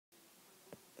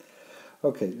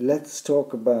Okay, let's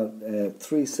talk about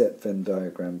three-set Venn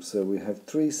diagrams. So we have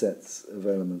three sets of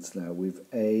elements now. We've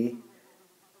A,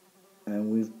 and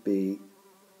we've B,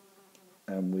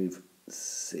 and we've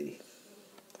C.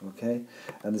 Okay,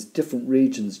 and there's different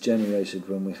regions generated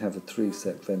when we have a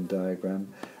three-set Venn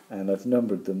diagram, and I've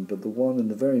numbered them, but the one in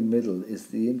the very middle is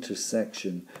the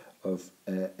intersection of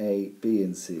A, B,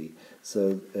 and C.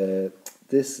 So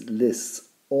this lists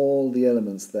all the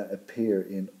elements that appear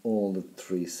in all the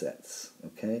three sets.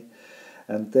 Okay,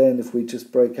 and then if we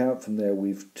just break out from there,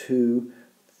 we've 2,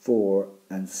 4,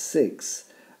 and 6,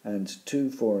 and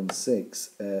 2, 4, and 6.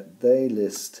 They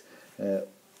list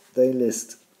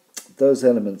those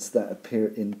elements that appear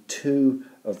in 2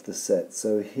 of the sets.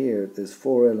 So here there's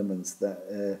 4 elements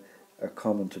that are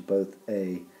common to both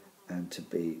A and to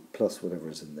B, plus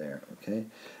whatever's in there. Okay,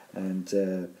 and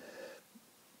so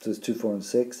there's 2, 4, and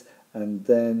 6. And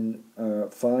then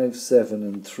 5, 7,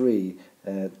 and 3,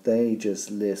 they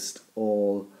just list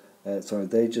all.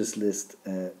 They just list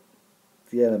the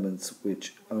elements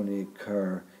which only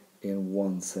occur in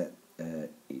one set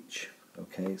each.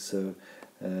 Okay, so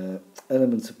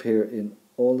elements appear in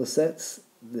all the sets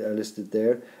that are listed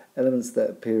there. Elements that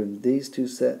appear in these 2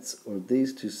 sets, or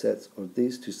these 2 sets, or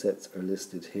these 2 sets are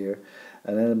listed here.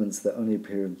 And elements that only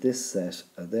appear in this set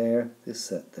are there, this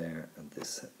set there, and this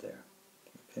set there.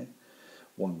 Okay,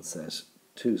 1 set,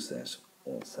 2 set,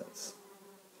 all sets.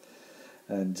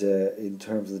 And in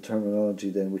terms of the terminology,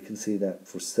 then we can see that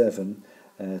for 7,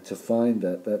 to find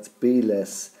that, that's B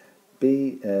less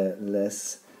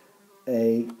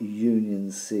A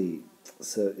union C.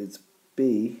 So it's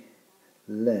B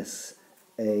less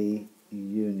A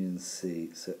union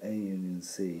C. So A union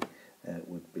C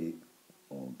would be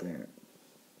all there.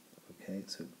 Okay,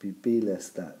 so it'd be B less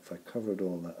that. If I covered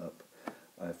all that up,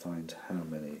 I find how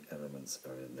many elements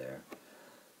are in there.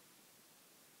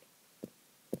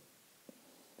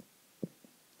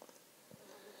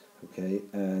 Okay,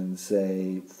 and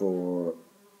say for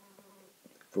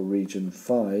region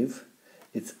 5,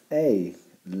 it's A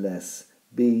less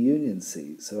B union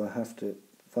C. So I have to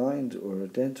find or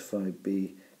identify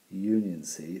B union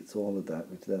C. It's all of that.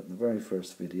 We did that in the very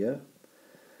first video.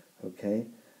 Okay,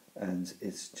 and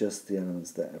it's just the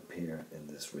elements that appear in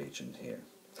this region here.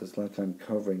 So it's like I'm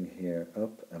covering here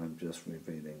up and I'm just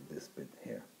revealing this bit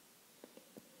here.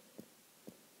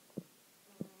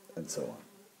 And so on.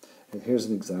 And here's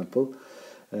an example.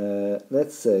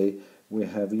 Let's say we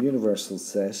have a universal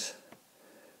set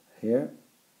here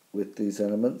with these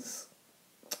elements,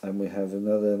 and we have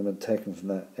another element taken from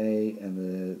that A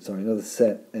and another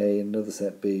set A, another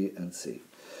set B, and C.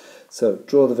 So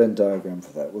draw the Venn diagram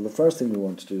for that. Well, the first thing we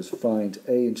want to do is find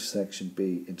A intersection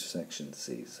B intersection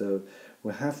C. So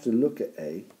we have to look at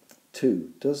A.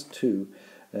 2. Does 2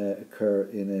 occur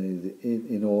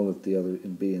in all of the other,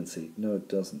 in B and C? No, it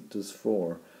doesn't. Does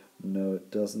 4? No,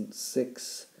 it doesn't.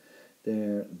 6,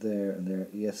 there, and there.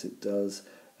 Yes, it does.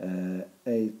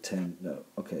 A, 10, no.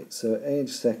 Okay, so A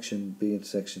intersection B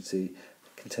intersection C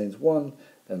contains 1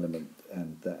 element,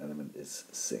 and that element is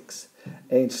 6.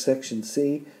 A intersection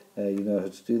C, you know how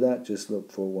to do that. Just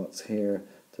look for what's here.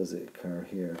 Does it occur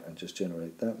here? And just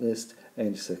generate that list. A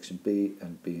intersection B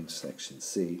and B intersection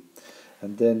C.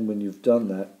 And then when you've done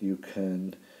that, you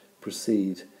can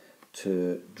proceed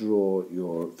to draw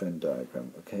your Venn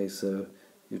diagram. Okay, so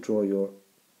you draw your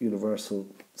universal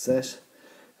set.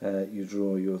 You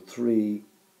draw your 3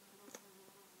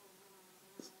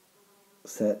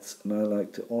 sets, and I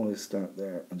like to always start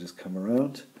there and just come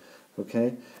around.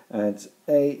 Okay, and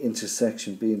A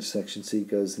intersection B intersection C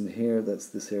goes in here. That's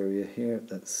this area here.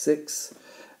 That's 6.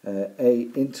 A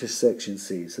intersection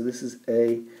C. So this is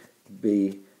A,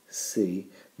 B, C.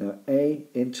 Now A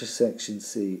intersection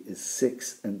C is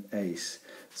 6 and 8.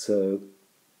 So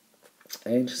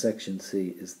A intersection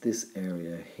C is this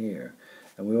area here.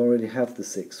 And we already have the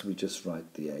 6, we just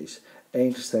write the 8. A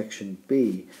intersection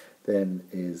B then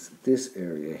is this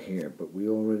area here, but we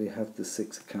already have the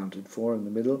 6 accounted for in the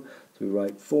middle, so we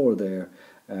write 4 there,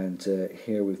 and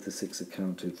here we have the 6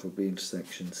 accounted for B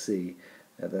intersection C.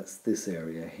 That's this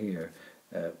area here.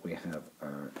 We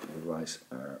write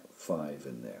our 5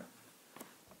 in there.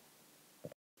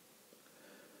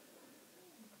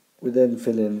 We then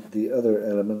fill in the other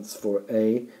elements for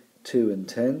A, 2 and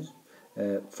 10.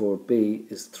 For B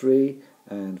is 3,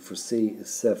 and for C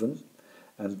is 7.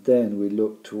 And then we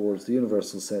look towards the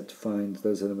universal set to find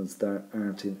those elements that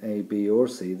aren't in A, B, or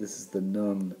C. This is the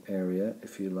none area,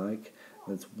 if you like.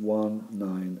 That's 1,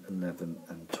 9, 11,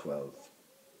 and 12.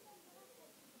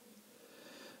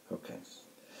 Okay.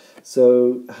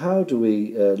 So how do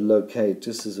we locate,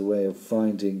 just as a way of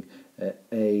finding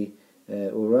A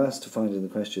we're asked to find in the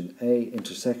question A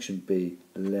intersection B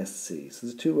less C. So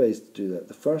there's two ways to do that.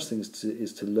 The first thing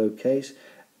is to locate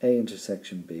A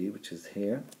intersection B, which is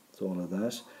here, so all of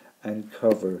that, and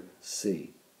cover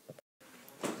C.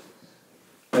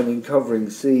 And in covering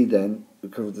C then, we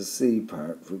cover the C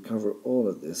part, if we cover all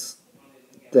of this,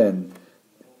 then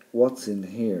what's in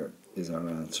here is our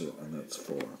answer, and that's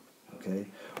 4. Okay?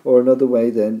 Or another way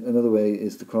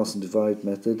is the cross and divide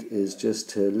method, is just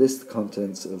to list the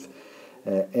contents of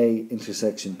A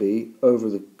intersection B over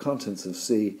the contents of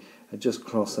C and just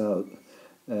cross out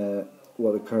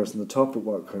what occurs in the top and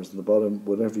what occurs in the bottom.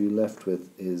 Whatever you're left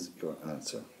with is your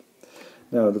answer.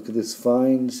 Now look at this,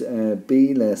 find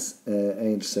B less A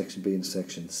intersection B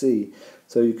intersection C.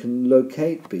 So you can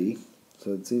locate B,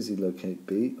 so it's easy to locate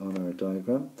B on our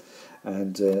diagram.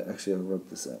 And actually I'll rub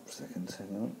this out for a second,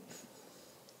 hang on.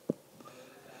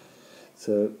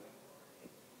 So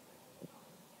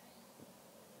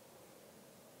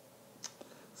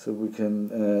we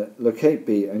can locate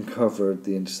B and cover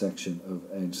the intersection of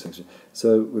A intersection.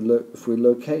 So if we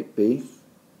locate B,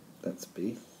 that's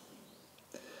B.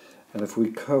 And if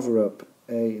we cover up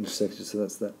A intersection, so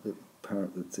that's that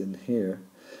part that's in here,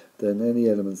 then any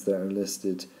elements that are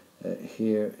listed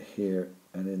here, here,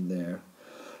 and in there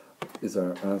is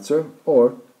our answer.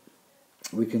 Or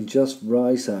we can just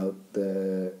write out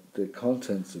the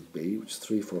contents of B, which is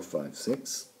 3, 4, 5,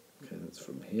 6. Okay, that's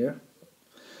from here,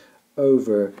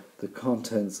 over the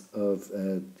contents of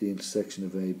the intersection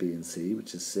of A, B, and C,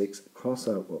 which is 6. Cross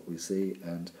out what we see,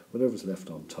 and whatever's left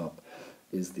on top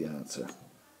is the answer.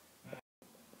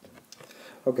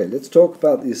 Okay, let's talk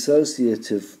about the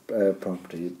associative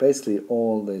property. Basically,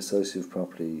 all the associative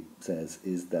property says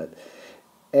is that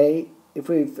A, if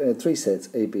we've 3 sets,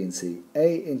 A, B, and C,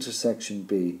 A intersection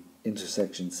B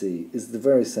intersection C is the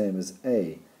very same as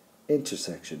A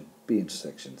intersection B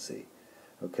intersection C.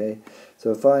 Okay,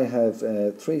 so if I have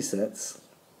 3 sets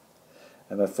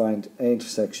and I find A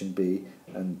intersection B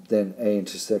and then A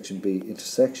intersection B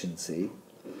intersection C,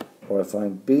 or I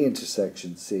find B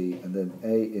intersection C and then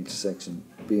A intersection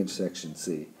B intersection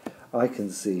C, I can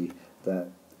see that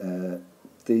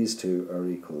these two are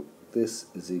equal. This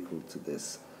is equal to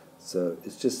this. So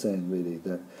it's just saying really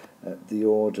that the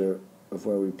order of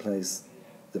where we place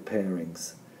the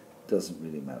pairings doesn't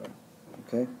really matter.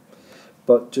 Okay?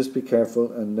 But just be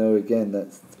careful and know again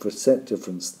that for set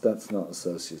difference, that's not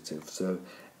associative. So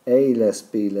A less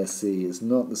B less C is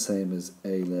not the same as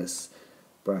A less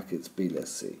brackets B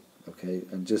less C. Okay,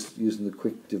 and just using the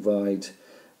quick divide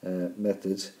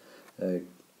method,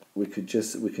 we can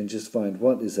just find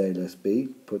what is A less B,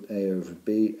 put A over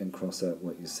B, and cross out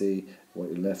what you see. What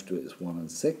you're left with is 1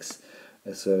 and 6.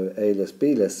 So A less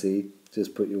B less C,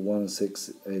 just put your 1 and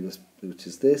 6, A less, which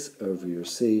is this, over your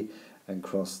C, and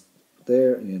cross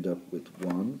there, and you end up with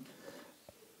 1.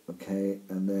 Okay,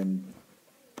 and then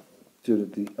do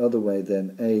it the other way.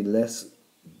 Then A less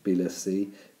B less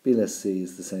C. B less C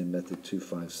is the same method, 2,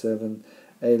 5, 7.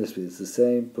 A less B is the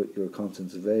same, put your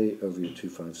contents of A over your 2,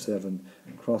 5, 7,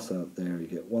 cross out there, you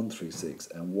get 1, 3, 6,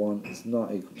 and 1 is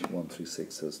not equal to 1, 3,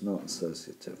 6, so it's not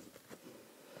associative.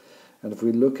 And if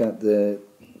we look at the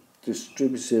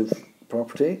distributive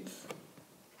property,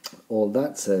 all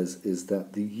that says is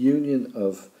that the union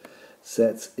of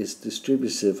sets is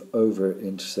distributive over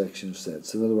intersection of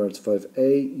sets. So in other words, if I have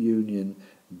A union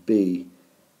B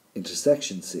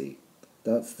intersection C,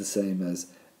 that's the same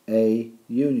as A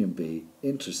union B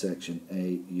intersection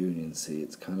A union C.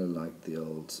 It's kind of like the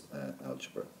old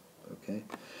algebra. Okay,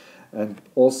 and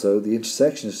also the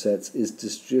intersection of sets is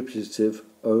distributive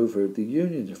over the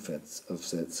union of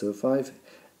sets. So if I have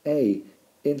A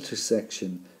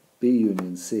intersection B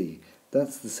union C,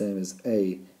 that's the same as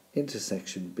A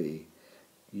intersection B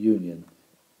union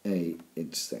A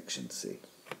intersection C.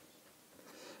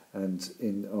 And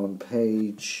on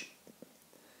page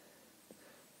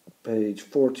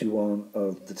 41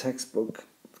 of the textbook,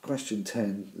 question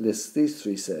 10 lists these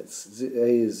 3 sets.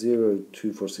 A is 0,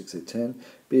 2, 4, 6, 8, 10.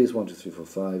 B is 1, 2, 3, 4,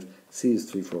 5. C is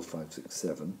 3, 4, 5, 6,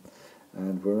 7.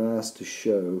 And we're asked to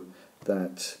show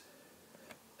that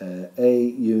A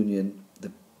union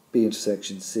the B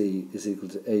intersection C is equal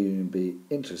to A union B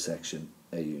intersection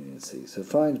A union C. So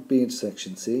find B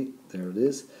intersection C, there it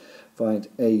is. Find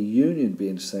A union B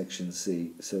intersection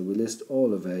C, so we list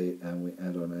all of A and we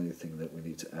add on anything that we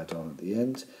need to add on at the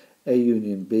end. A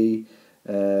union B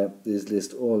is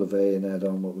list all of A and add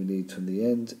on what we need to in the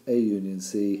end. A union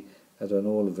C, add on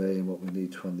all of A and what we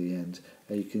need to on the end.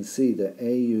 And you can see that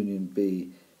A union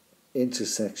B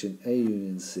intersection A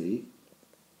union C,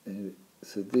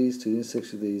 so these two, the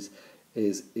intersection of these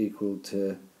is equal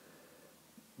to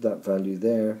that value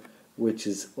there, which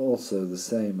is also the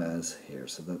same as here,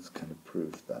 so that's kind of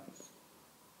proved that.